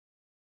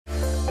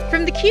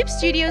From the CUBE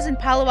studios in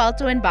Palo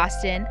Alto and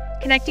Boston,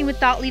 connecting with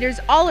thought leaders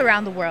all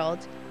around the world,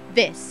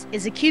 this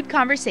is a CUBE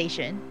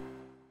Conversation.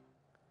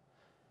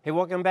 Hey,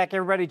 welcome back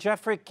everybody. Jeff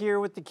Frick here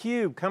with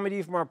theCUBE, coming to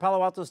you from our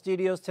Palo Alto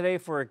studios today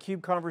for a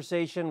CUBE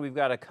Conversation. We've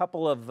got a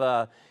couple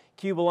of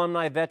CUBE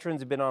alumni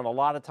veterans who've been on a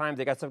lot of times.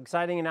 They got some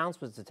exciting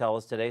announcements to tell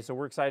us today, so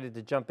we're excited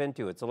to jump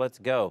into it. So let's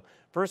go.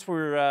 First,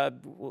 we're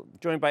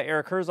joined by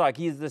Eric Herzog.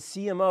 He is the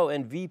CMO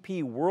and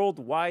VP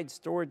Worldwide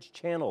Storage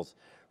Channels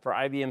for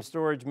IBM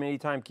Storage,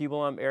 many-time CUBE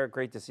alum. Eric,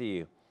 great to see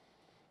you.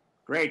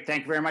 Great,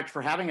 thank you very much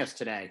for having us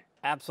today.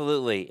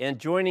 Absolutely, and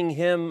joining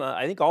him,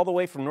 I think all the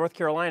way from North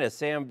Carolina,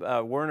 Sam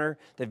Werner,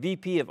 the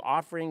VP of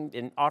Offering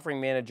and Offering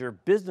Manager,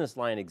 Business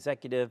Line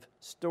Executive,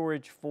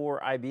 Storage for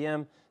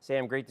IBM.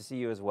 Sam, great to see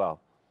you as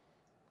well.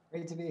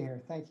 Great to be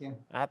here, thank you.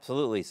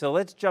 Absolutely, so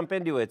let's jump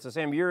into it. So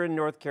Sam, you're in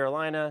North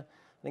Carolina.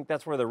 I think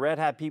that's where the Red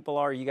Hat people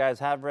are. You guys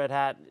have Red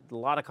Hat. A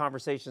lot of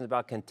conversations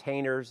about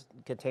containers.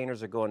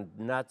 Containers are going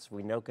nuts.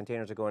 We know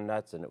containers are going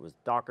nuts, and it was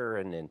Docker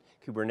and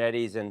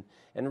Kubernetes and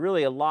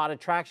really a lot of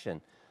traction.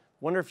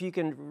 Wonder if you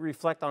can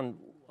reflect on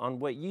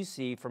what you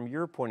see from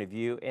your point of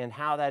view and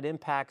how that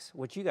impacts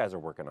what you guys are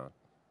working on.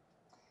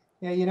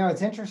 Yeah, you know,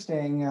 it's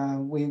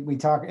interesting. We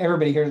talk,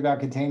 everybody hears about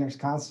containers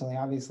constantly.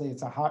 Obviously,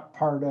 it's a hot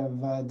part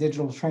of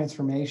digital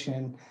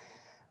transformation.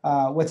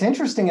 What's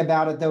interesting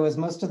about it, though, is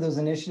most of those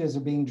initiatives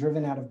are being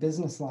driven out of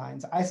business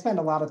lines. I spend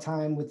a lot of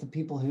time with the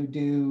people who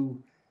do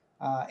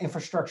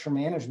infrastructure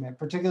management,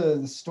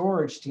 particularly the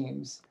storage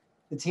teams,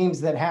 the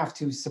teams that have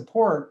to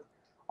support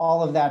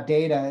all of that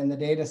data in the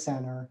data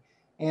center.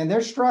 And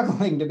they're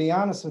struggling, to be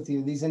honest with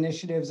you. These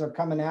initiatives are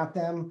coming at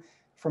them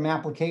from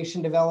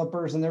application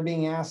developers, and they're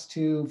being asked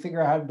to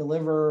figure out how to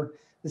deliver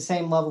the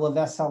same level of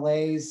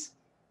SLAs,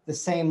 the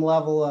same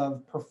level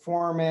of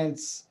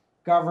performance,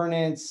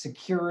 governance,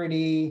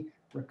 security,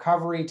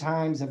 recovery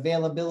times,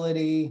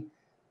 availability.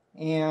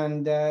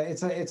 And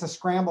it's a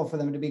scramble for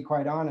them, to be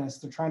quite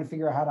honest. They're trying to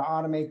figure out how to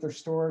automate their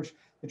storage.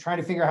 They're trying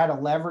to figure out how to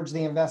leverage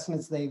the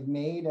investments they've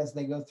made as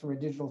they go through a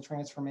digital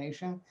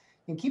transformation.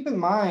 And keep in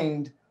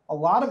mind, a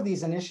lot of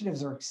these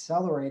initiatives are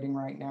accelerating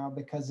right now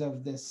because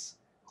of this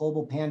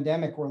global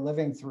pandemic we're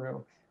living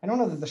through. I don't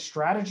know that the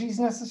strategy's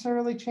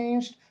necessarily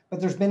changed, but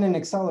there's been an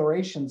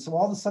acceleration. So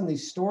all of a sudden,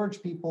 these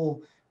storage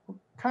people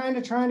kind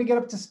of trying to get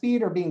up to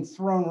speed are being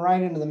thrown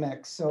right into the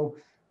mix. So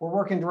we're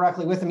working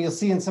directly with them. You'll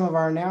see in some of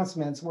our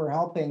announcements, we're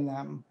helping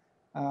them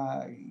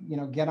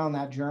get on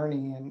that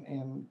journey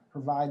and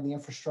provide the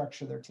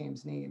infrastructure their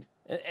teams need.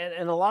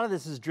 And a lot of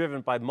this is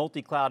driven by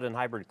multi-cloud and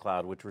hybrid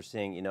cloud, which we're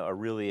seeing, a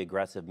really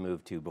aggressive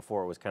move to.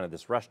 Before it was kind of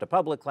this rush to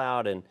public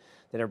cloud, and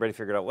then everybody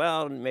figured out,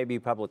 well, maybe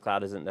public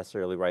cloud isn't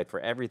necessarily right for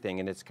everything,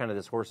 and it's kind of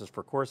this horses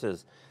for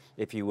courses,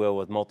 if you will,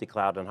 with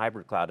multi-cloud and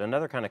hybrid cloud.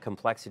 Another kind of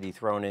complexity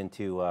thrown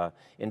into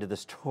the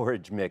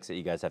storage mix that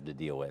you guys have to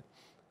deal with.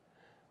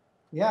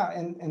 Yeah,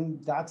 and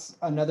that's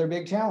another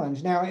big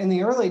challenge. Now, in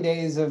the early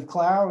days of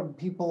cloud,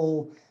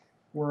 people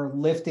were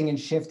lifting and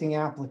shifting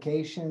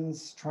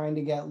applications, trying to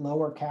get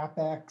lower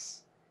CapEx.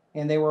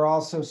 And they were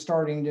also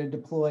starting to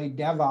deploy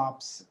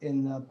DevOps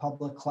in the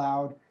public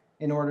cloud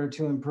in order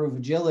to improve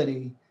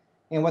agility.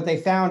 And what they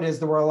found is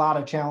there were a lot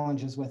of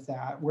challenges with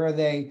that. Where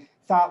they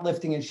thought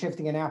lifting and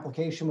shifting an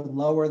application would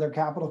lower their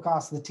capital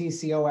costs, the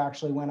TCO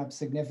actually went up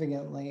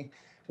significantly.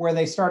 Where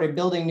they started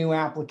building new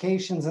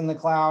applications in the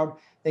cloud,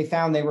 they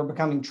found they were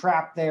becoming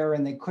trapped there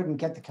and they couldn't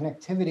get the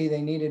connectivity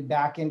they needed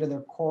back into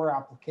their core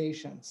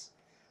applications.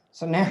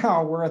 So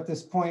now we're at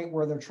this point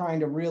where they're trying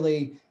to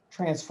really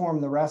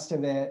transform the rest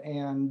of it,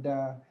 and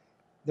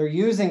they're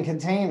using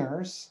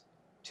containers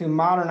to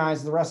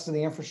modernize the rest of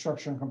the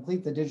infrastructure and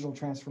complete the digital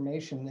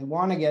transformation. They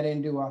want to get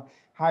into a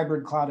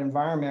hybrid cloud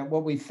environment.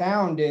 What we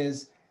found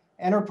is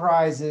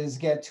enterprises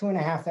get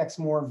 2.5x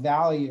more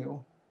value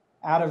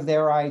out of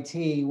their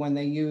IT when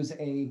they use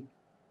a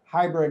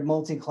hybrid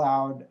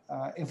multi-cloud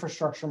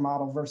infrastructure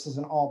model versus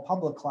an all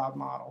public cloud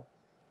model.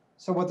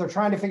 So what they're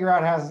trying to figure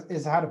out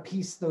is how to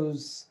piece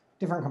those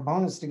different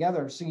components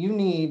together. So you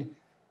need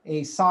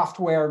a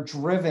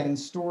software-driven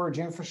storage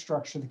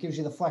infrastructure that gives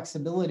you the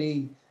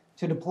flexibility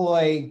to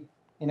deploy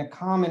in a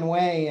common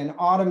way and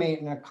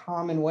automate in a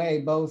common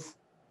way, both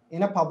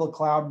in a public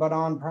cloud, but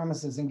on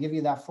premises, and give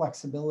you that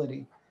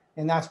flexibility.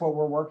 And that's what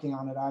we're working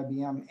on at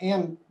IBM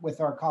and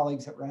with our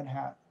colleagues at Red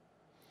Hat.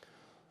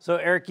 So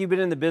Eric, you've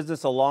been in the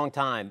business a long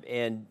time,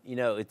 and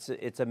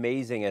it's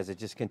amazing as it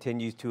just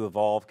continues to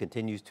evolve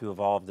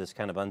this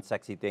kind of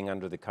unsexy thing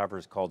under the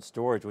covers called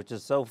storage, which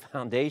is so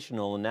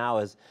foundational. And now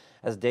as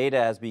data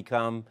has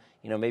become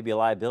maybe a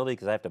liability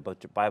because I have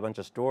to buy a bunch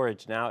of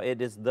storage, now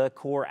it is the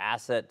core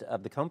asset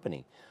of the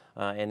company.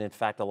 And in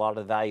fact, a lot of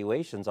the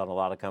valuations on a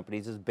lot of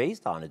companies is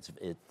based on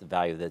the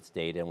value of its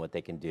data and what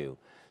they can do.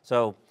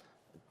 So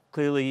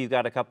clearly, you've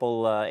got a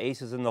couple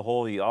aces in the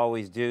hole, you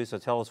always do, so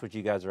tell us what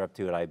you guys are up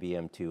to at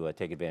IBM to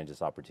take advantage of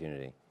this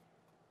opportunity.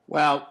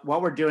 Well,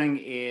 what we're doing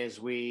is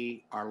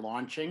we are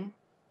launching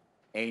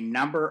a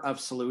number of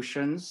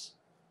solutions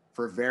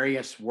for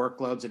various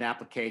workloads and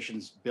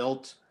applications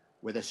built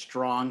with a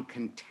strong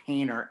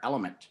container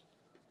element.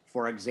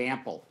 For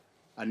example,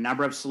 a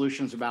number of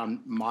solutions about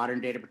modern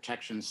data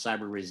protection and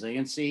cyber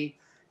resiliency.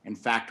 In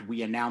fact,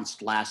 we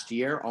announced last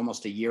year,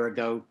 almost a year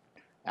ago,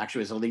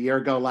 actually it was a year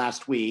ago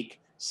last week,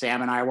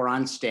 Sam and I were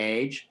on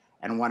stage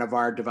and one of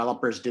our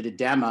developers did a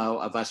demo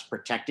of us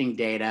protecting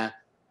data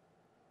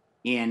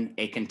in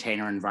a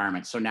container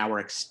environment. So now we're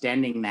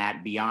extending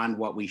that beyond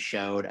what we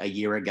showed a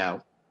year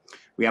ago.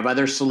 We have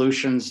other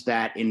solutions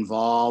that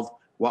involve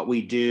what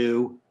we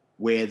do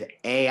with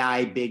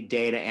AI, big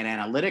data, and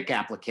analytic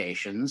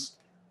applications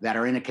that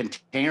are in a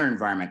container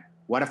environment.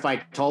 What if I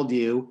told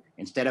you,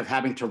 instead of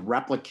having to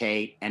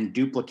replicate and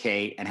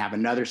duplicate and have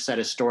another set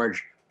of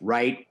storage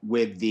right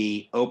with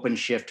the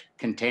OpenShift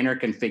container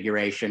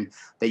configuration,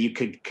 that you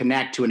could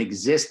connect to an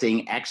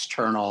existing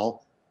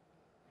external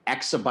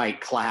exabyte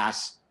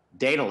class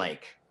data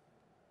lake,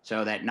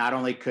 so that not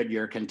only could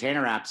your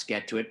container apps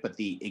get to it, but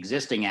the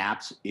existing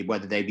apps,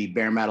 whether they be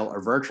bare metal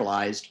or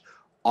virtualized,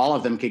 all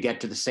of them could get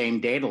to the same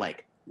data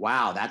lake.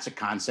 Wow, that's a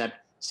concept,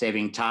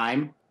 saving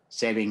time,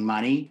 saving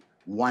money,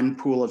 one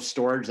pool of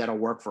storage that'll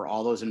work for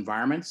all those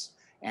environments.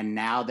 And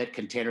now that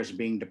containers are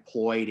being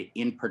deployed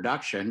in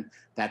production,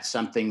 that's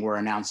something we're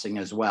announcing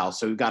as well.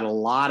 So we've got a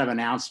lot of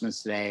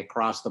announcements today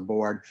across the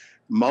board,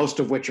 most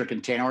of which are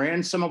container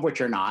and some of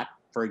which are not.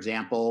 For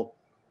example,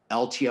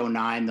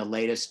 LTO9, the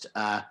latest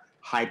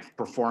high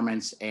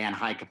performance and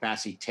high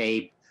capacity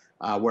tape.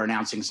 We're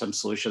announcing some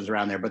solutions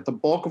around there, but the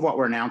bulk of what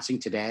we're announcing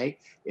today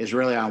is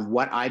really on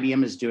what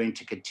IBM is doing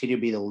to continue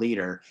to be the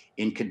leader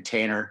in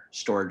container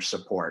storage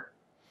support.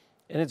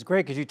 And it's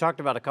great because you talked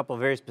about a couple of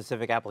very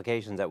specific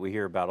applications that we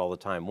hear about all the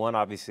time. One,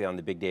 obviously, on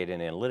the big data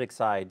and analytics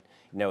side,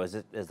 you know,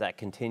 as that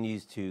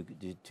continues to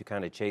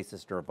kind of chase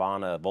this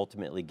nirvana of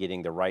ultimately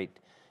getting the right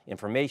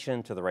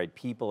information to the right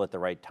people at the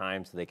right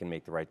time so they can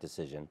make the right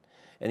decision.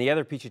 And the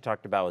other piece you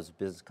talked about was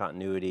business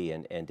continuity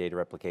and data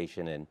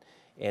replication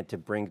and to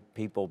bring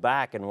people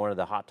back. And one of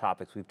the hot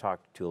topics we've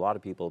talked to a lot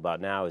of people about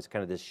now is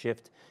kind of this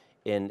shift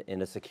in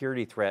a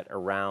security threat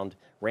around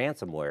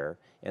ransomware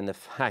and the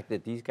fact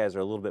that these guys are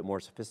a little bit more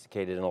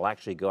sophisticated and will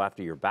actually go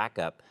after your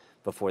backup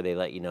before they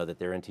let you know that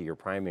they're into your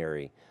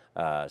primary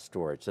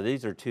storage. So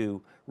these are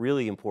two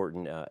really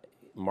important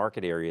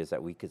market areas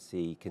that we could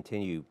see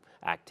continue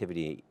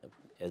activity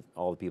as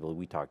all the people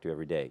we talk to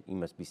every day. You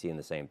must be seeing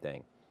the same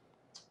thing.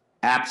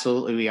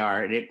 Absolutely we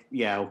are.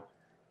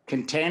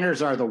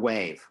 Containers are the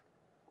wave.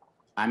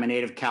 I'm a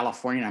native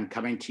Californian. I'm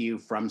coming to you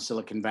from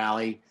Silicon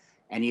Valley,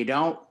 and you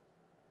don't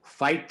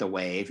fight the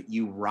wave,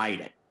 you ride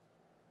it.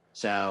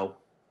 So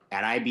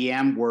at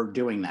IBM, we're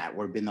doing that.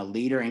 We've been the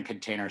leader in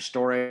container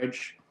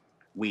storage.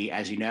 We,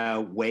 as you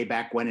know, way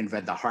back when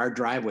invented the hard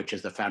drive, which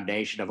is the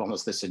foundation of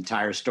almost this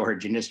entire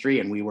storage industry,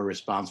 and we were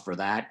responsible for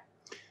that.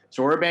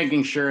 So we're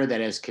making sure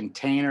that as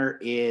container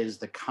is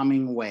the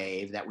coming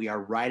wave, that we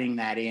are riding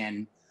that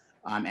in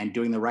and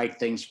doing the right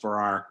things for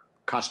our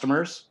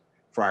customers,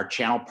 for our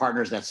channel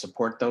partners that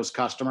support those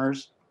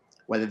customers,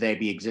 whether they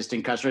be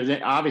existing customers.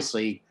 And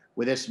obviously,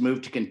 with this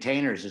move to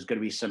containers, there's going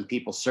to be some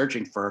people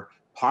searching for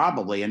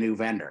probably a new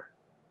vendor.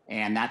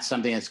 And that's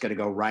something that's going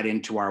to go right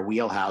into our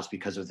wheelhouse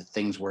because of the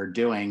things we're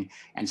doing.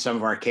 And some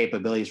of our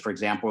capabilities, for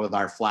example, with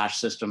our flash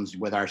systems,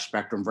 with our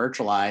Spectrum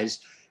Virtualized,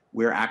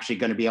 we're actually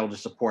going to be able to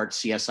support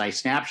CSI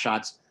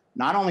snapshots,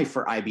 not only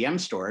for IBM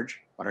storage,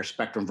 but our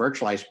Spectrum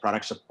Virtualized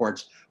product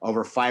supports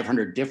over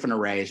 500 different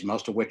arrays,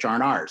 most of which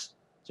aren't ours.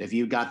 So if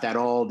you've got that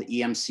old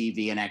EMC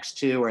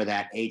VNX2 or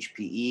that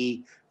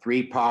HPE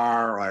 3PAR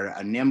or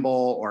a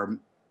Nimble or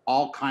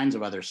all kinds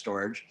of other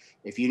storage,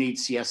 if you need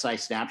CSI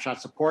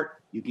snapshot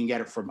support, you can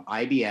get it from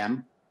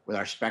IBM with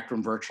our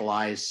Spectrum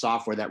Virtualized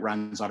software that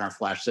runs on our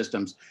flash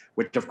systems,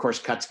 which of course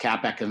cuts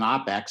CapEx and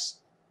OpEx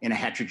in a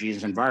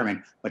heterogeneous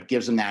environment, but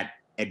gives them that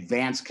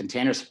advanced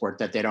container support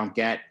that they don't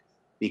get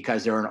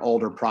because they're an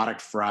older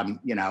product from,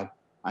 you know,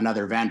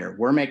 another vendor.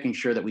 We're making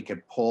sure that we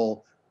could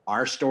pull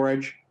our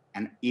storage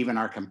and even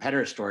our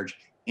competitor storage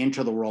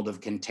into the world of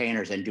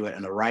containers and do it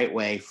in the right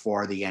way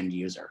for the end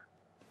user.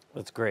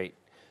 That's great.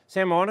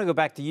 Sam, I want to go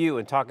back to you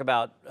and talk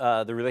about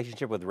the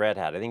relationship with Red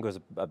Hat. I think it was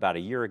about a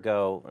year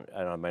ago, I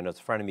don't know, my notes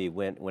in front of me,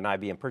 when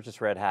IBM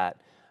purchased Red Hat.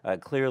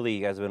 Clearly,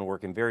 you guys have been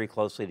working very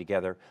closely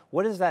together.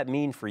 What does that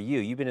mean for you?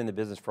 You've been in the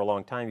business for a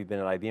long time. You've been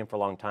at IBM for a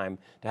long time.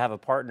 To have a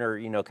partner,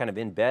 you know, kind of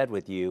in bed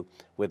with you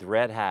with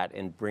Red Hat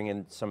and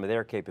bringing some of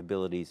their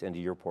capabilities into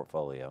your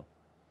portfolio.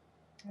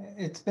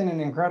 It's been an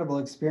incredible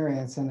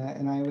experience, and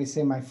I always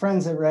say my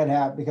friends at Red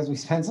Hat, because we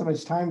spend so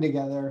much time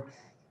together,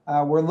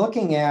 we're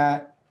looking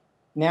at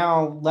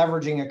now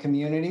leveraging a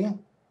community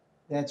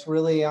that's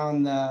really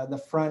on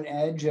the front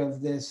edge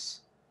of this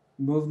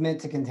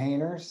movement to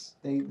containers.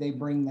 They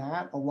bring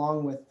that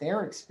along with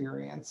their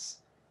experience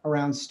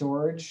around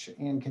storage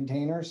and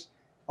containers,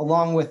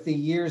 along with the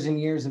years and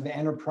years of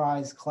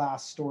enterprise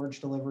class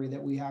storage delivery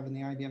that we have in the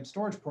IBM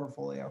storage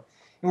portfolio.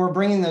 And we're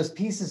bringing those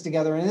pieces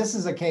together. And this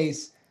is a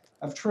case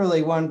of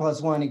truly 1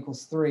 + 1 =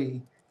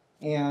 3.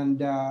 And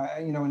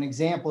you know, an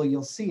example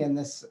you'll see in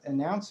this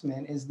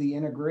announcement is the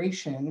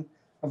integration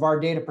of our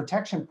data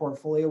protection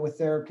portfolio with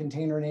their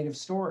container native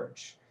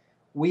storage,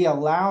 we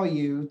allow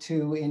you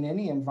to, in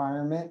any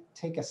environment,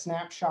 take a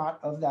snapshot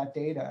of that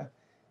data.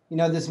 You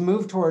know, this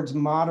move towards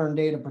modern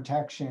data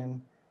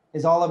protection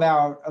is all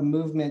about a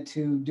movement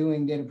to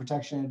doing data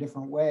protection in a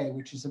different way,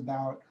 which is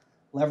about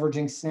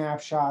leveraging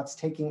snapshots,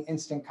 taking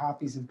instant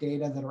copies of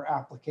data that are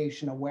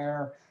application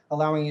aware,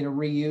 allowing you to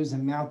reuse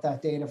and mount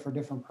that data for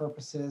different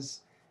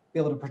purposes, be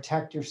able to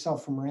protect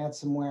yourself from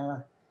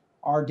ransomware.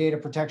 Our data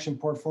protection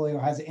portfolio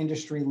has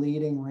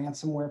industry-leading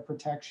ransomware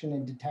protection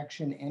and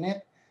detection in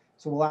it.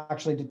 So we'll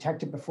actually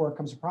detect it before it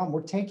becomes a problem.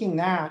 We're taking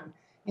that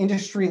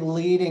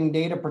industry-leading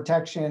data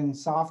protection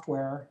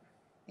software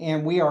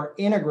and we are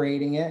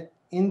integrating it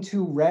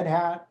into Red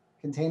Hat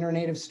container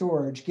native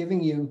storage,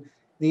 giving you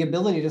the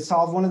ability to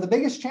solve one of the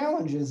biggest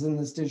challenges in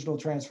this digital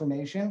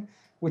transformation,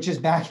 which is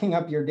backing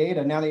up your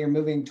data now that you're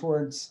moving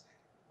towards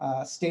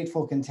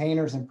stateful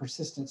containers and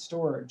persistent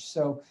storage.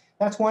 So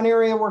that's one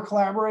area we're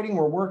collaborating.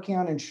 We're working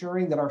on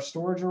ensuring that our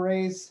storage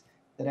arrays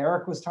that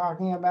Eric was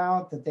talking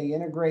about, that they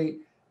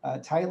integrate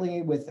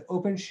tightly with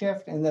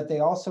OpenShift, and that they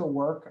also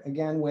work,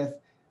 again, with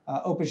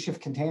OpenShift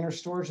container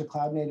storage, the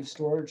cloud native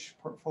storage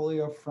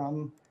portfolio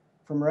from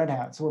Red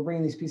Hat. So we're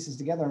bringing these pieces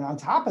together. And on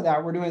top of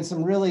that, we're doing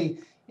some really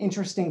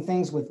interesting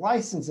things with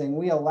licensing.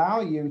 We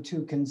allow you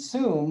to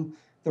consume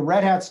the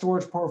Red Hat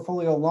storage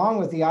portfolio along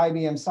with the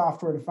IBM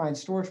software-defined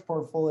storage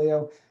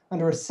portfolio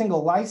under a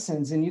single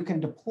license, and you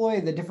can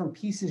deploy the different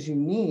pieces you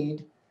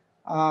need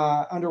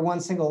under one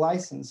single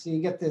license. So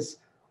you get this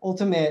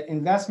ultimate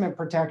investment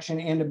protection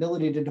and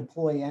ability to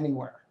deploy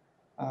anywhere.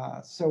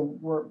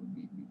 So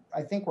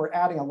I think we're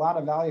adding a lot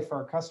of value for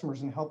our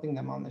customers and helping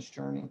them on this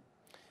journey.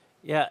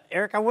 Yeah,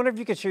 Eric, I wonder if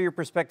you could share your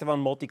perspective on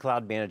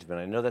multi-cloud management.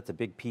 I know that's a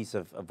big piece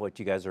of what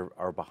you guys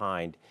are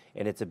behind,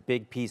 and it's a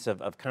big piece of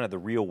kind of the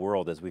real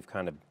world as we've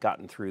kind of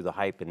gotten through the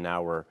hype and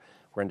now we're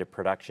into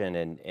production,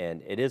 and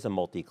it is a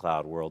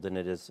multi-cloud world, and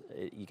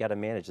you got to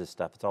manage this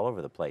stuff. It's all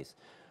over the place.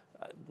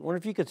 I wonder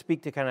if you could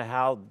speak to kind of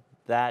how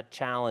that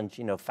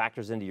challenge,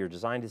 factors into your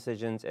design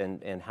decisions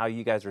and how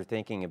you guys are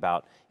thinking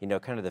about,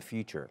 kind of the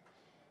future.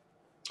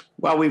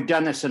 Well, we've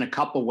done this in a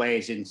couple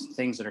ways in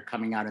things that are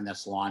coming out in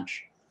this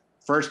launch.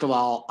 First of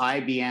all,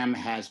 IBM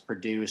has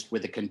produced,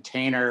 with a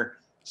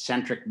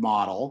container-centric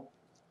model,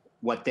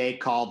 what they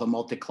call the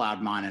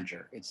multi-cloud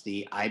manager. It's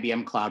the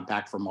IBM Cloud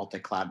Pak for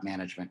multi-cloud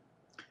management.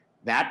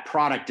 That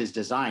product is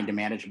designed to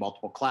manage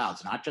multiple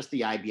clouds, not just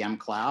the IBM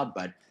cloud,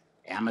 but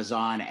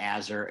Amazon,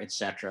 Azure, et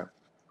cetera.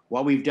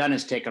 What we've done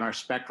is taken our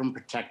Spectrum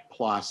Protect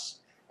Plus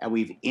and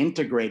we've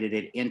integrated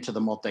it into the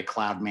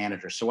multi-cloud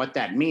manager. So what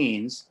that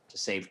means, to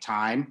save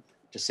time,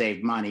 to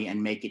save money,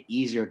 and make it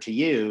easier to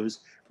use,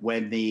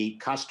 when the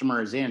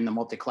customer is in the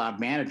multi-cloud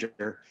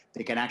manager,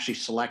 they can actually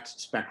select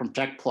Spectrum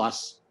Protect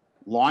Plus,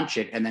 launch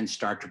it, and then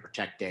start to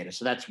protect data.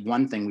 So that's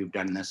one thing we've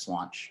done in this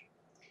launch.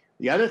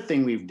 The other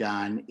thing we've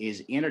done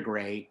is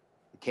integrate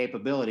the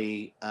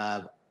capability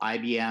of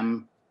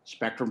IBM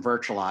Spectrum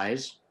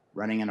Virtualize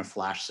running in a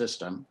flash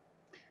system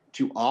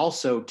to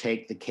also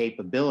take the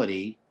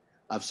capability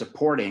of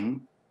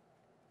supporting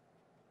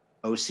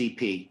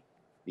OCP,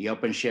 the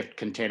OpenShift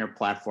container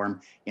platform,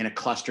 in a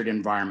clustered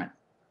environment.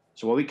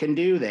 So what we can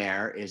do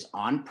there is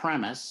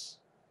on-premise,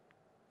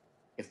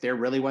 if there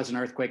really was an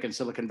earthquake in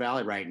Silicon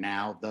Valley right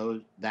now,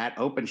 that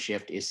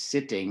OpenShift is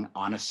sitting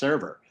on a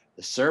server.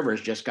 The servers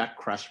just got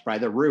crushed by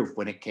the roof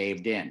when it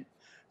caved in.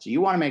 So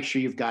you want to make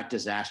sure you've got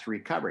disaster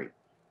recovery.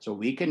 So what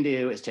we can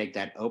do is take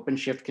that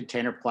OpenShift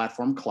container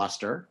platform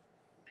cluster.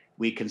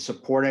 We can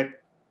support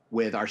it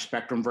with our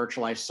Spectrum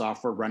virtualized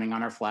software running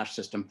on our flash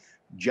system,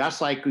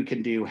 just like we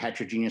can do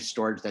heterogeneous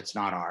storage that's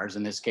not ours.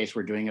 In this case,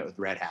 we're doing it with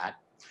Red Hat.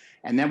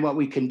 And then what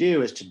we can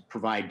do is to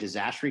provide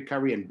disaster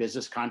recovery and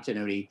business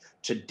continuity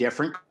to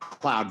different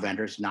cloud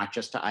vendors, not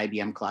just to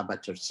IBM Cloud,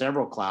 but to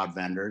several cloud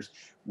vendors.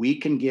 We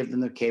can give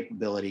them the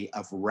capability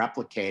of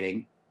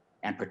replicating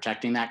and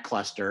protecting that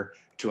cluster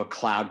to a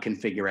cloud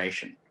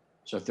configuration.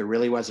 So if there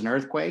really was an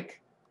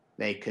earthquake,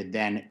 they could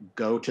then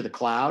go to the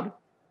cloud,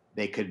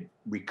 they could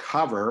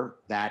recover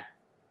that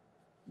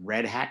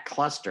Red Hat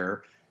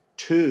cluster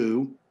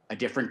to a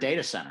different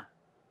data center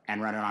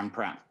and run it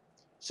on-prem.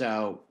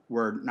 So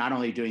we're not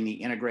only doing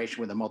the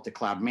integration with a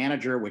multi-cloud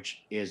manager,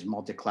 which is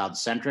multi-cloud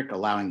centric,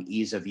 allowing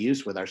ease of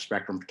use with our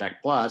Spectrum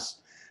Protect Plus,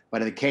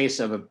 but in the case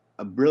of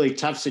a really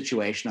tough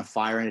situation, a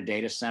fire in a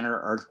data center,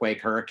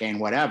 earthquake, hurricane,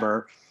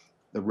 whatever,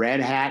 the Red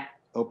Hat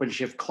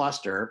OpenShift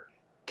cluster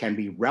can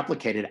be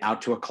replicated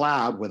out to a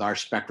cloud with our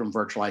Spectrum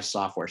virtualized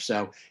software.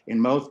 So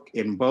in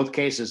both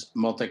cases,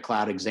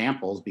 multi-cloud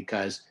examples,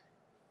 because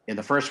in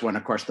the first one,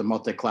 of course, the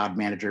multi-cloud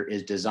manager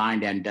is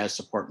designed and does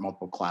support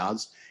multiple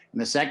clouds. In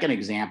the second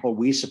example,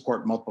 we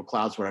support multiple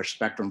clouds with our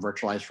Spectrum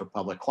virtualized for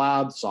public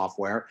cloud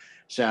software.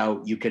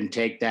 So you can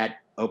take that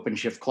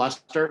OpenShift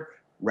cluster,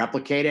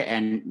 replicate it,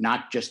 and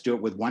not just do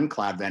it with one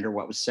cloud vendor,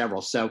 what was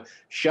several. So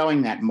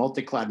showing that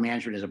multi-cloud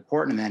management is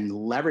important, and then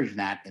leverage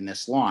that in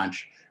this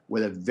launch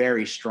with a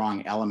very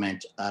strong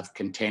element of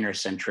container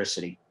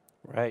centricity.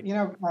 Right.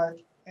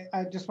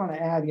 I just want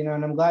to add, and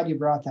I'm glad you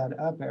brought that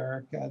up,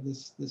 Eric,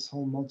 this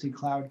whole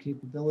multi-cloud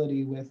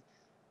capability with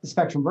the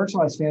Spectrum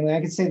Virtualized family,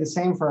 I could say the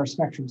same for our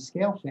Spectrum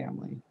Scale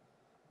family,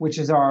 which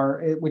is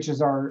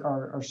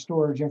our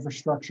storage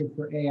infrastructure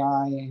for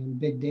AI and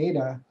big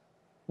data.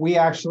 We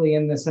actually,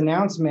 in this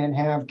announcement,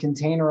 have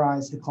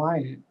containerized the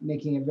client,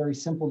 making it very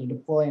simple to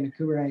deploy in a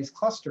Kubernetes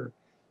cluster.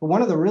 But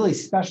one of the really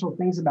special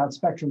things about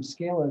Spectrum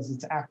Scale is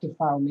its active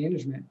file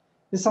management.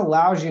 This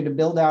allows you to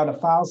build out a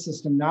file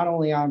system not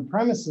only on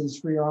premises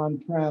for your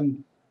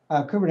on-prem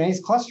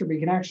Kubernetes cluster, but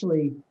you can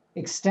actually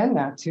extend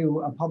that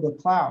to a public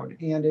cloud,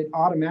 and it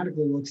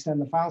automatically will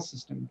extend the file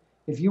system.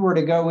 If you were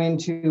to go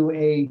into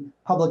a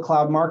public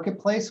cloud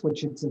marketplace,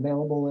 which it's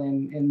available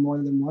in more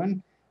than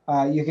one,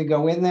 you could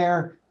go in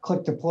there,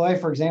 click deploy,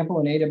 for example,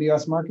 in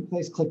AWS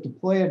Marketplace, click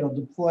deploy, it'll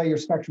deploy your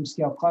Spectrum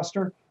Scale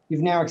cluster.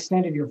 You've now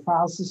extended your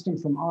file system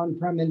from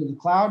on-prem into the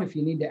cloud. If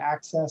you need to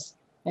access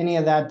any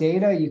of that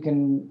data, you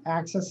can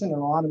access it and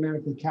it'll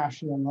automatically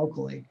cache it in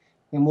locally.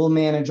 And we'll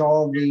manage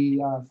all of the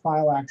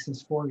file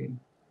access for you.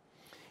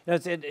 You know,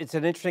 it's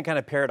an interesting kind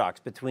of paradox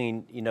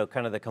between, you know,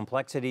 kind of the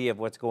complexity of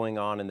what's going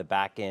on in the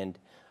back end,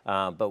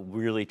 but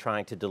really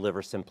trying to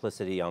deliver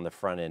simplicity on the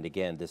front end.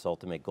 Again, this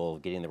ultimate goal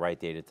of getting the right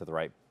data to the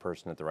right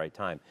person at the right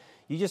time.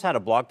 You just had a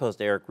blog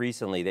post, Eric,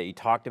 recently that you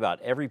talked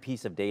about every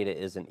piece of data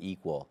isn't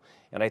equal.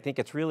 And I think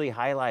it's really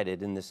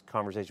highlighted in this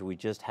conversation we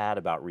just had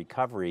about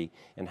recovery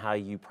and how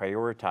you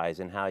prioritize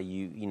and how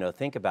you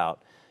think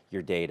about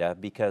your data,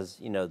 because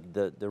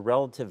the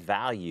relative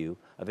value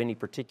of any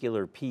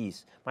particular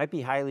piece might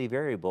be highly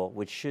variable,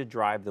 which should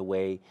drive the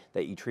way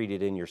that you treat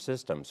it in your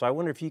system. So I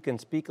wonder if you can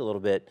speak a little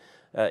bit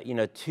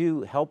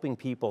to helping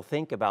people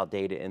think about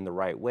data in the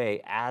right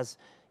way, as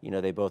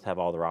they both have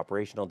all their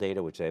operational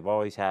data, which they've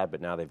always had,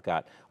 but now they've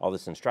got all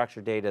this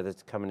unstructured data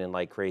that's coming in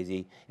like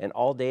crazy, and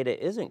all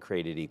data isn't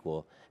created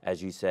equal,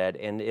 as you said.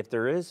 And if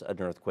there is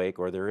an earthquake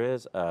or there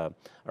is a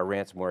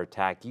ransomware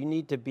attack, you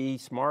need to be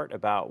smart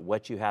about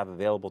what you have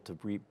available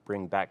to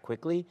bring back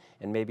quickly,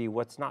 and maybe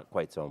what's not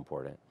quite so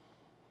important.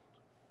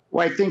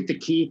 Well, I think the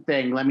key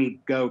thing, let me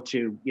go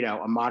to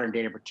a modern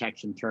data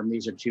protection term.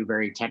 These are two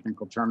very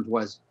technical terms.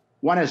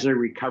 One is the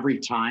recovery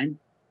time.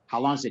 How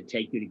long does it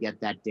take you to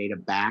get that data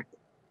back?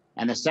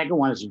 And the second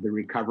one is the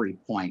recovery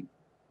point.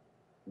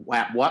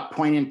 At what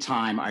point in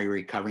time are you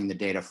recovering the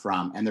data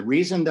from? And the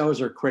reason those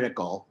are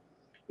critical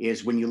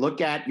is when you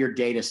look at your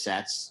data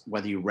sets,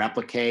 whether you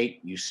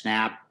replicate, you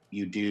snap,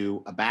 you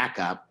do a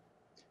backup,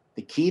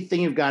 the key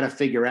thing you've got to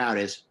figure out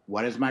is,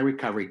 what is my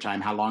recovery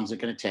time? How long is it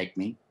going to take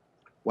me?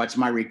 What's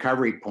my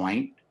recovery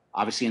point?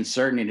 Obviously, in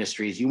certain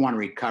industries, you want to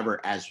recover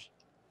as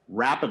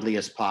rapidly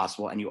as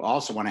possible, and you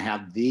also want to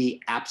have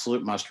the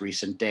absolute most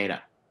recent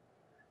data.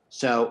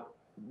 So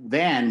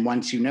then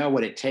once you know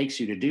what it takes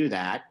you to do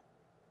that,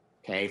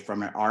 okay,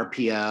 from an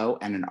RPO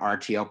and an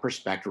RTO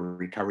perspective,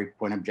 recovery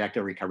point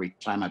objective, recovery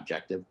time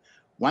objective,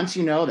 once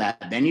you know that,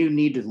 then you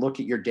need to look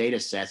at your data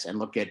sets and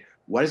look at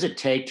what does it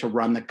take to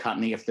run the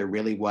company if there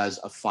really was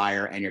a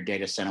fire and your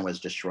data center was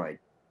destroyed.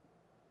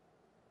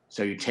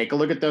 So you take a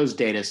look at those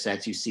data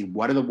sets, you see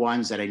what are the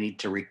ones that I need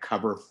to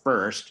recover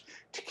first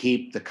to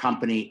keep the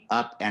company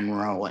up and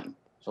rolling.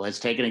 So let's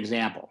take an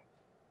example.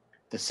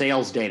 The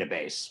sales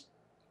database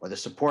or the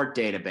support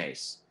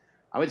database.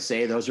 I would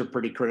say those are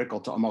pretty critical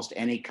to almost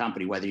any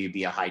company, whether you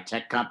be a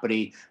high-tech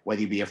company,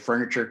 whether you be a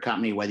furniture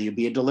company, whether you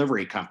be a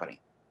delivery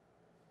company.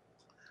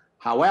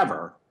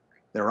 However,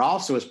 there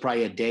also is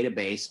probably a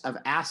database of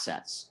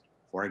assets.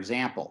 For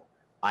example,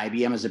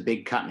 IBM is a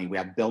big company. We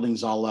have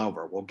buildings all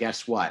over. Well,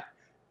 guess what?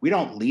 We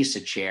don't lease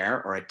a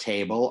chair or a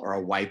table or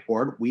a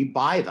whiteboard. We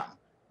buy them.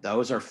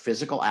 Those are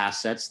physical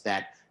assets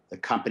that the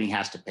company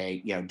has to pay,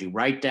 do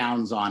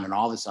write-downs on and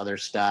all this other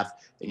stuff.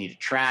 They need to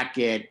track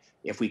it.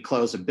 If we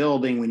close a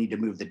building, we need to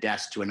move the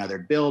desk to another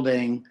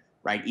building,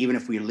 right? Even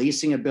if we're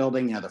leasing a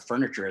building, the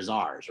furniture is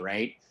ours,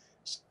 right?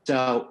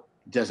 So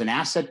does an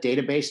asset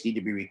database need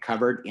to be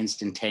recovered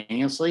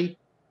instantaneously?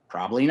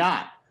 Probably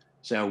not.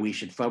 So we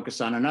should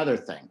focus on another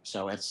thing.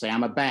 So let's say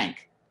I'm a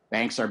bank.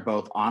 Banks are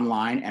both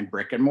online and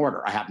brick and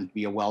mortar. I happen to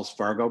be a Wells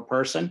Fargo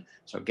person.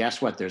 So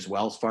guess what? There's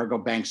Wells Fargo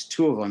banks,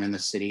 2 of them in the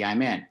city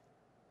I'm in.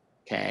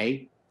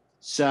 Okay,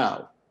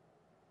 so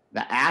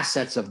the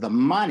assets of the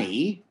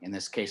money, in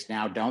this case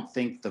now, don't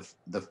think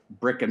the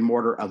brick and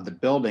mortar of the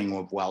building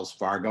of Wells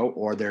Fargo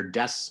or their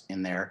desks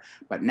in there,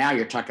 but now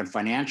you're talking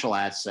financial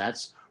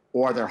assets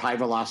or their high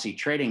velocity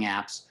trading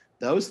apps.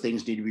 Those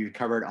things need to be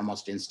recovered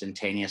almost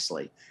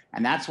instantaneously.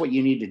 And that's what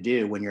you need to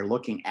do when you're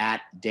looking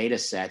at data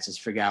sets, is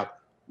figure out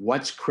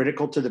what's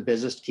critical to the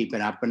business to keep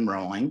it up and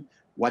rolling,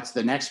 what's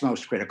the next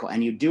most critical,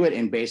 and you do it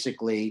in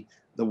basically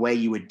the way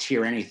you would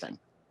tier anything.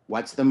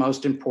 What's the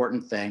most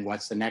important thing?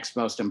 What's the next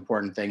most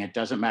important thing? It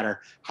doesn't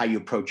matter how you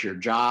approach your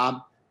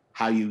job,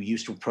 how you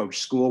used to approach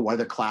school, what are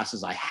the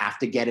classes I have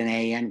to get an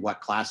A in,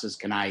 what classes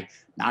can I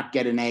not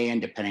get an A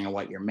in, depending on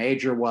what your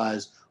major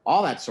was,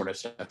 all that sort of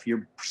stuff.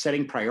 You're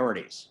setting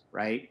priorities,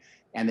 right?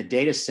 And the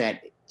data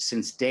set,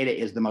 since data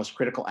is the most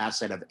critical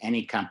asset of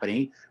any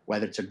company,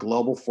 whether it's a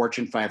global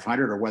Fortune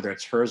 500 or whether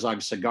it's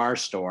Herzog cigar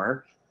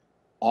store,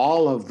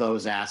 all of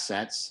those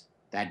assets,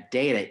 that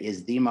data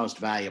is the most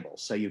valuable.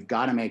 So you've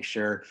got to make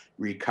sure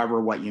you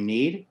recover what you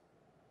need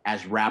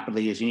as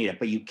rapidly as you need it,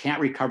 but you can't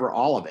recover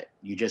all of it.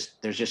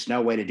 There's just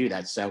no way to do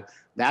that. So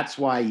that's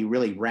why you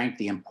really rank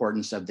the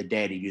importance of the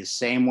data. You do the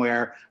same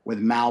with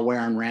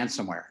malware and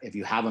ransomware. If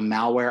you have a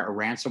malware or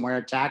ransomware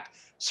attack,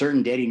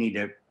 certain data you need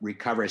to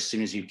recover as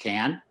soon as you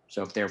can.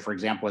 So if there, for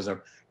example,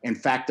 in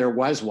fact, there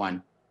was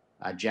one,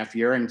 Jeff,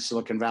 you're in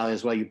Silicon Valley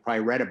as well. You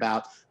probably read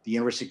about the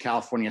University of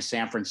California,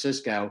 San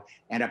Francisco,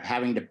 end up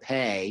having to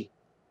pay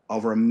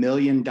over $1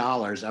 million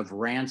of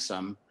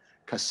ransom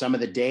because some of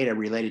the data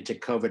related to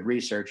COVID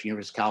research,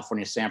 University of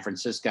California, San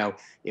Francisco,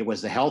 it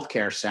was the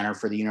healthcare center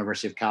for the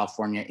University of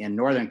California in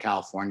Northern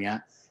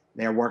California.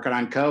 They're working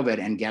on COVID,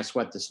 and guess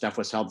what? The stuff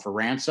was held for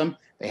ransom.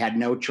 They had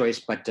no choice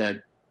but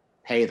to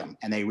pay them,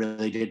 and they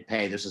really did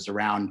pay. This is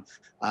around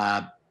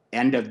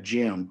end of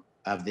June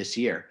of this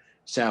year.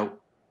 So,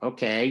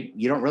 okay,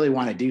 you don't really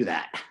want to do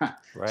that.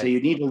 Right. So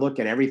you need to look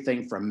at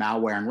everything from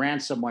malware and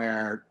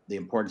ransomware, the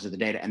importance of the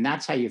data, and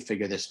that's how you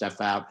figure this stuff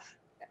out,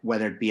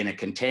 whether it be in a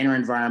container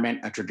environment,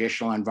 a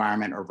traditional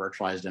environment, or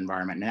virtualized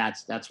environment. And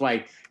that's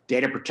why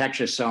data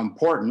protection is so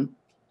important.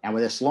 And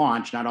with this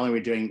launch, not only are we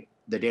doing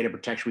the data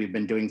protection we've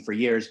been doing for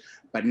years,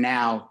 but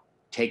now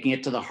taking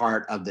it to the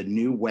heart of the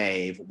new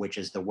wave, which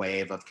is the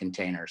wave of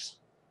containers.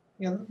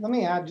 Yeah, let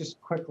me add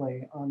just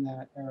quickly on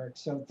that, Eric.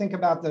 So think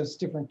about those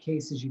different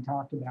cases you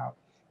talked about.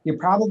 You're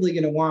probably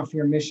going to want, for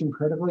your mission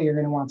critical, you're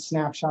going to want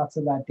snapshots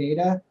of that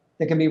data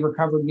that can be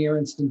recovered near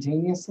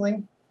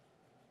instantaneously.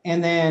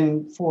 And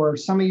then for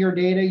some of your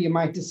data, you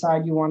might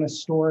decide you want to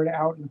store it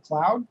out in the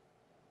cloud.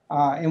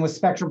 And with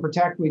Spectrum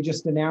Protect, we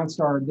just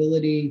announced our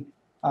ability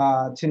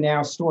to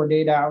now store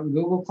data out in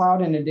Google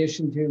Cloud. In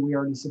addition to, we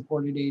already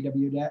supported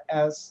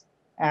AWS,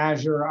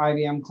 Azure,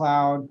 IBM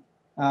Cloud,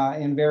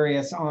 and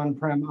various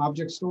on-prem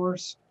object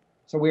stores.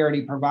 So we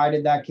already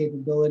provided that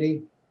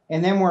capability.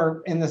 And then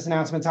we're in this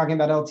announcement talking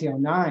about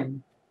LTO9.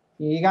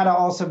 You got to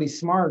also be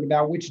smart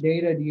about which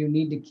data do you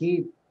need to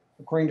keep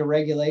according to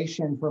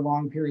regulation for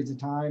long periods of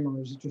time,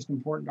 or is it just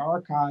important to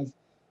archive?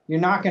 You're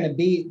not going to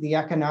beat the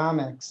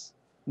economics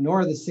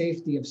nor the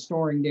safety of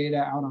storing data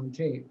out on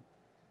tape.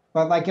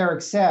 But like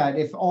Eric said,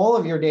 if all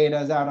of your data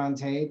is out on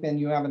tape and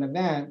you have an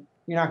event,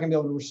 you're not going to be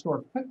able to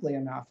restore quickly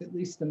enough, at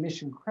least the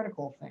mission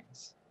critical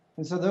things.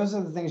 And so those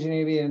are the things you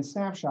need to be in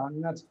snapshot.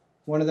 And that's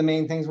one of the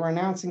main things we're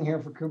announcing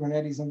here for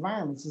Kubernetes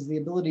environments is the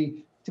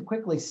ability to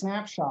quickly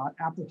snapshot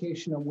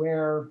application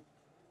aware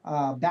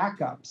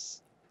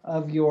backups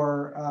of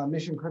your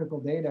mission critical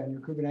data in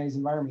your Kubernetes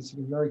environment so it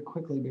can very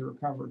quickly be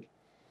recovered.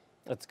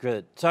 That's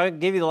good. So I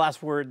gave you the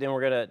last word, then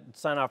we're going to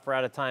sign off. We're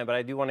out of time, but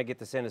I do want to get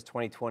this in as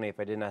 2020. If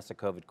I didn't ask a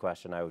COVID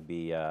question, I would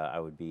be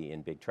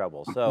in big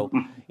trouble. So,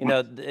 you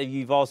know,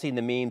 you've all seen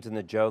the memes and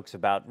the jokes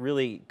about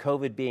really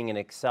COVID being an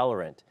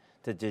accelerant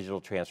to digital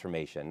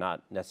transformation,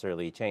 not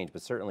necessarily a change,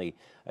 but certainly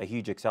a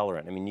huge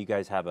accelerant. I mean, you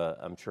guys have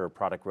I'm sure, a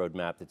product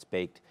roadmap that's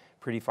baked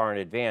pretty far in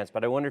advance,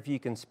 but I wonder if you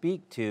can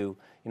speak to, you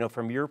know,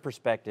 from your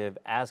perspective,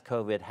 as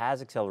COVID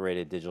has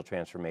accelerated digital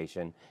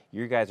transformation,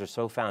 you guys are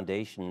so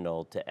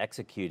foundational to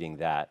executing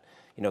that.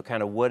 You know,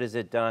 kind of what has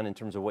it done in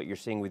terms of what you're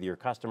seeing with your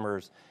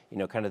customers, you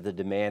know, kind of the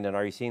demand, and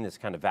are you seeing this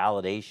kind of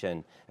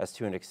validation as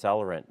to an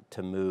accelerant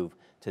to move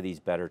to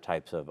these better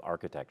types of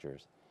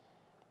architectures?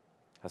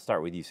 I'll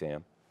start with you,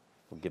 Sam.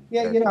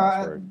 Yeah, you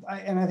know,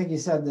 and I think you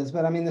said this,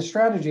 but I mean, the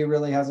strategy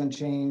really hasn't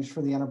changed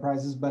for the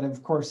enterprises, but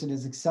of course it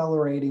is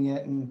accelerating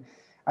it. And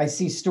I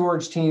see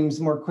storage teams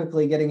more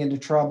quickly getting into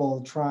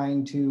trouble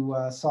trying to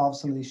solve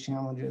some of these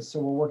challenges. So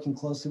we're working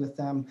closely with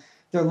them.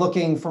 They're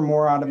looking for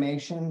more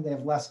automation. They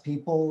have less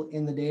people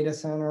in the data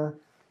center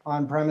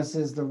on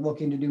premises. They're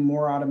looking to do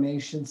more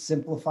automation,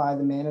 simplify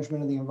the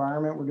management of the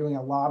environment. We're doing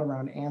a lot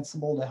around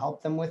Ansible to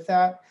help them with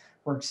that.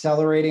 We're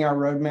accelerating our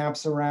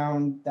roadmaps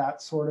around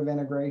that sort of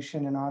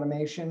integration and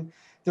automation.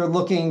 They're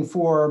looking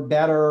for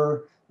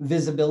better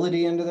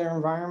visibility into their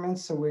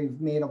environments. So we've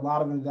made a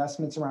lot of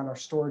investments around our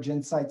Storage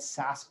Insights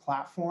SaaS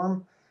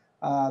platform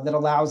that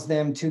allows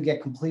them to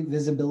get complete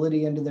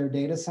visibility into their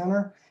data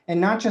center. And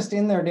not just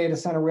in their data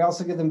center, we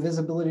also give them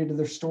visibility to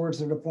their storage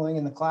they're deploying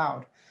in the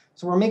cloud.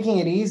 So we're making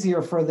it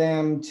easier for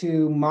them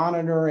to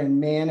monitor and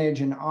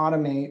manage and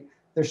automate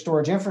their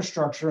storage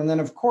infrastructure. And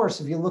then of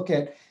course, if you look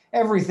at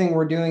everything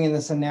we're doing in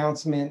this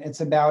announcement, it's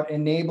about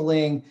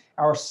enabling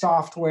our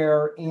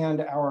software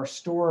and our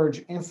storage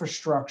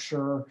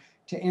infrastructure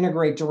to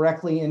integrate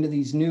directly into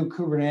these new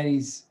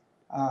Kubernetes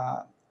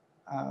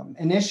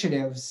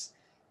initiatives.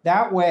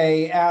 That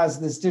way, as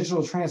this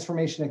digital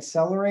transformation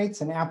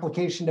accelerates and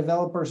application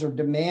developers are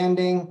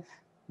demanding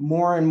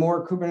more and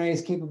more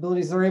Kubernetes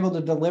capabilities, they're able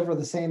to deliver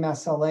the same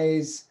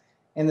SLAs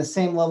and the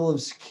same level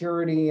of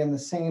security and the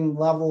same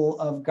level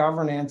of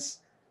governance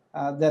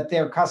that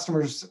their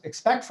customers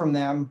expect from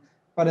them,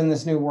 but in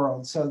this new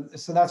world. So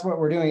that's what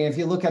we're doing. If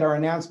you look at our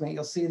announcement,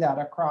 you'll see that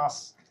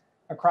across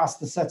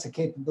the sets of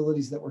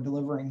capabilities that we're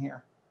delivering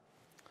here.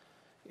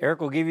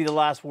 Eric, we'll give you the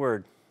last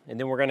word, and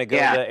then we're going to go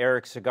to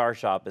Eric's cigar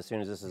shop as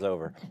soon as this is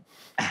over.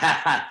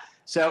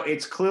 So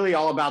it's clearly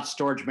all about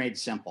storage made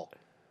simple.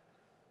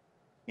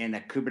 In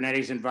a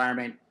Kubernetes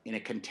environment, in a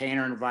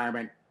container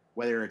environment,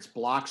 whether it's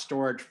block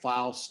storage,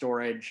 file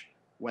storage,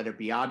 whether it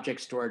be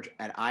object storage.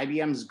 At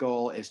IBM's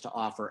goal is to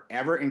offer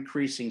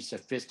ever-increasing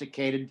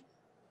sophisticated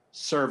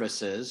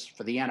services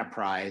for the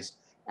enterprise,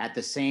 at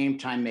the same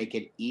time make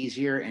it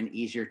easier and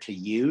easier to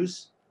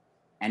use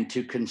and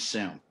to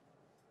consume.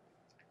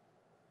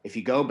 If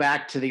you go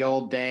back to the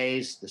old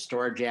days, the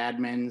storage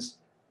admins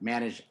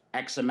managed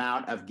X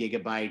amount of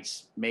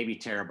gigabytes, maybe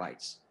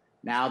terabytes.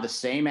 Now the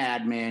same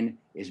admin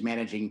is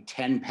managing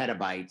 10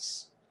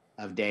 petabytes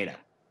of data.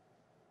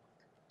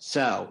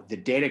 So the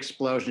data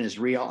explosion is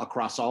real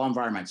across all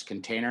environments,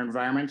 container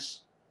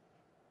environments,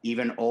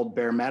 even old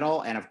bare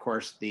metal, and of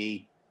course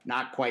the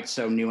not quite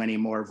so new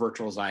anymore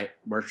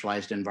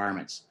virtualized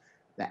environments.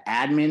 The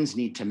admins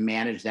need to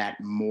manage that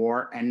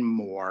more and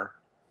more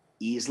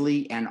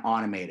easily and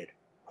automated.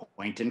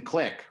 Point and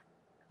click.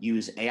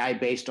 Use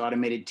AI-based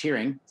automated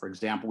tiering. For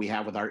example, we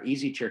have with our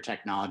easy tier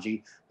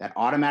technology that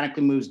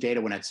automatically moves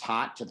data when it's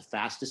hot to the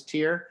fastest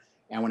tier,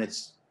 and when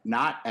it's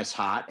not as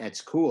hot,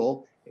 it's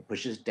cool, it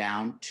pushes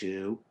down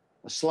to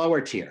a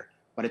slower tier.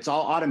 But it's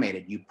all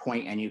automated. You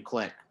point and you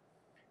click.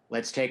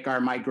 Let's take our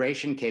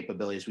migration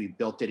capabilities. We've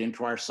built it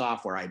into our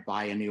software. I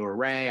buy a new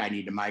array, I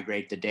need to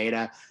migrate the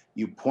data.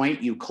 You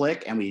point, you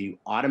click, and we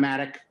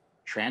automatic,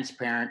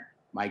 transparent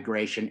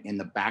migration in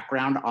the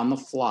background on the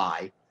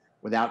fly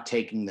without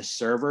taking the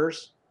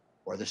servers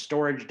or the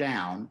storage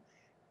down.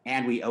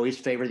 And we always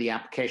favor the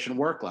application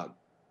workload.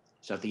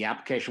 So if the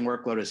application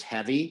workload is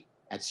heavy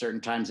at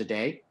certain times of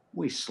day,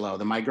 we slow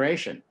the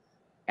migration.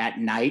 At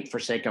night, for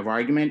sake of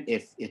argument,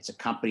 if it's a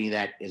company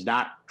that is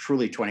not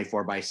truly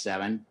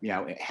 24/7,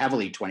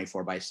 heavily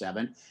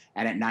 24/7,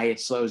 and at night it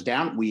slows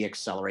down, we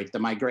accelerate the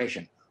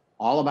migration.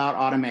 All about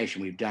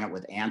automation. We've done it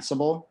with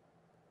Ansible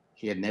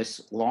in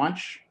this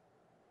launch.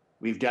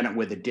 We've done it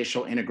with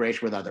additional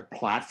integration with other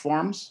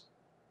platforms.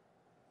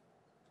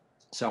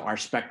 So our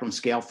Spectrum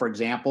Scale, for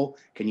example,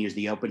 can use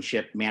the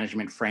OpenShift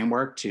management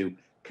framework to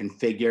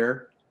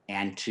configure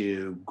and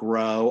to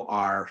grow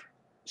our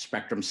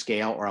Spectrum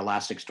Scale or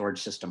Elastic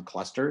Storage System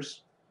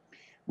clusters.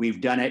 We've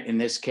done it in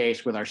this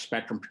case with our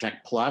Spectrum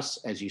Protect Plus,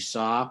 as you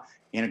saw,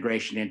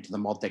 integration into the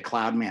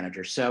multi-cloud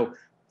manager. So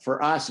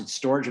for us, it's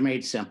storage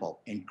made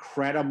simple,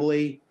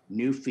 incredibly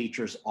new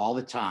features all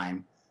the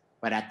time.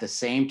 But at the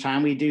same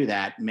time we do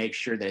that, make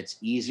sure that it's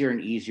easier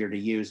and easier to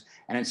use.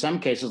 And in some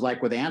cases,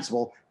 like with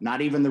Ansible,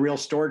 not even the real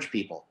storage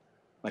people.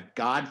 But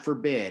God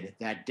forbid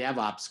that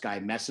DevOps guy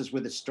messes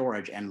with the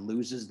storage and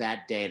loses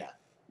that data.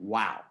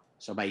 Wow.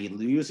 So by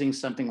using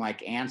something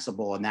like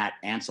Ansible and that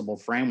Ansible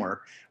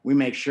framework, we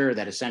make sure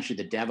that essentially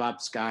the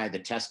DevOps guy, the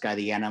test guy,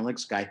 the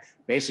analytics guy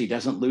basically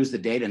doesn't lose the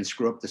data and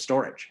screw up the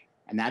storage.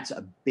 And that's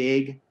a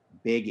big,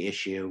 big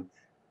issue.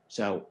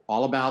 So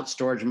all about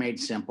storage made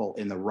simple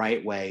in the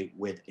right way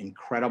with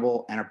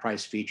incredible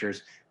enterprise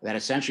features that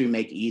essentially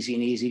make easy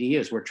and easy to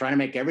use. We're trying to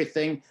make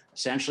everything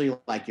essentially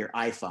like your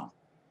iPhone,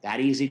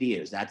 that easy to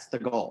use. That's the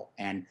goal.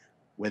 And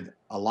with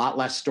a lot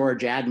less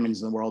storage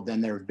admins in the world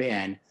than there have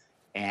been,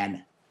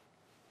 and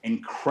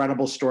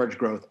incredible storage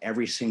growth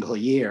every single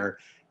year,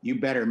 you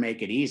better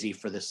make it easy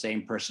for the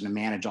same person to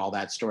manage all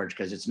that storage,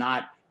 because it's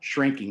not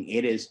shrinking.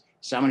 It is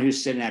someone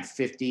who's sitting at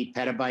 50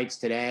 petabytes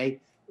today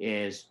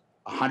is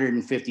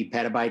 150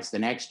 petabytes the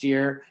next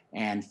year,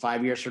 and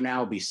 5 years from now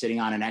will be sitting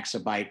on an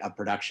exabyte of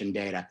production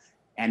data.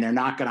 And they're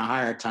not going to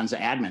hire tons of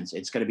admins.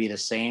 It's going to be the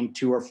same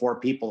 2 or 4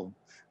 people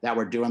that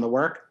were doing the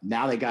work.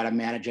 Now they got to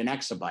manage an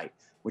exabyte,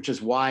 which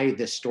is why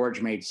this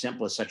storage made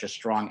simple is such a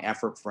strong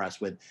effort for us,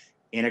 with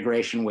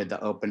integration with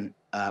the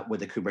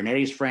with the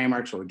Kubernetes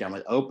frameworks, what we've done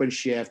with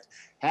OpenShift.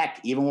 Heck,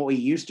 even what we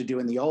used to do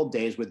in the old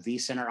days with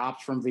vCenter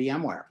Ops from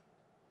VMware,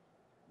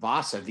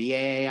 VASA,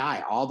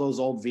 VAAI, all those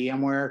old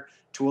VMware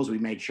tools, we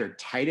made sure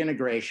tight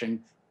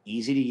integration,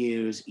 easy to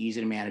use, easy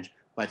to manage,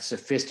 but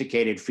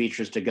sophisticated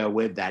features to go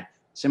with that.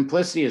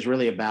 Simplicity is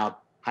really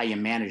about how you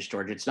manage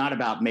storage. It's not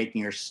about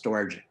making your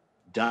storage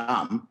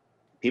dumb.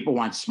 People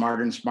want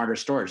smarter and smarter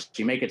storage. So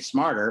you make it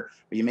smarter,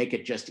 but you make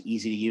it just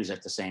easy to use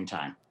at the same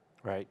time.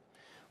 Right.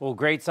 Well,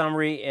 great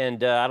summary,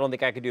 and I don't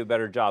think I could do a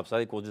better job, so I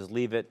think we'll just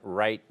leave it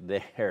right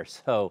there.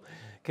 So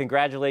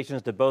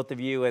congratulations to both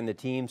of you and the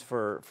teams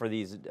for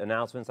these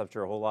announcements. I'm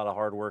sure a whole lot of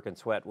hard work and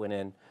sweat went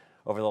in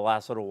over the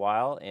last little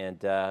while,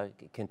 and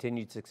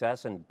continued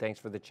success, and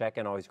thanks for the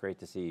check-in. Always great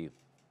to see you.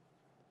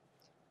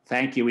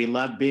 Thank you. We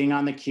love being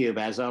on theCUBE,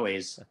 as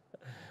always.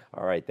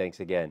 All right, thanks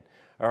again.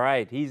 All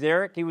right, he's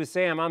Eric, he was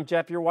Sam, I'm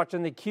Jeff, you're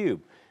watching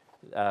theCUBE.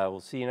 We'll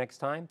see you next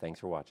time.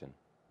 Thanks for watching.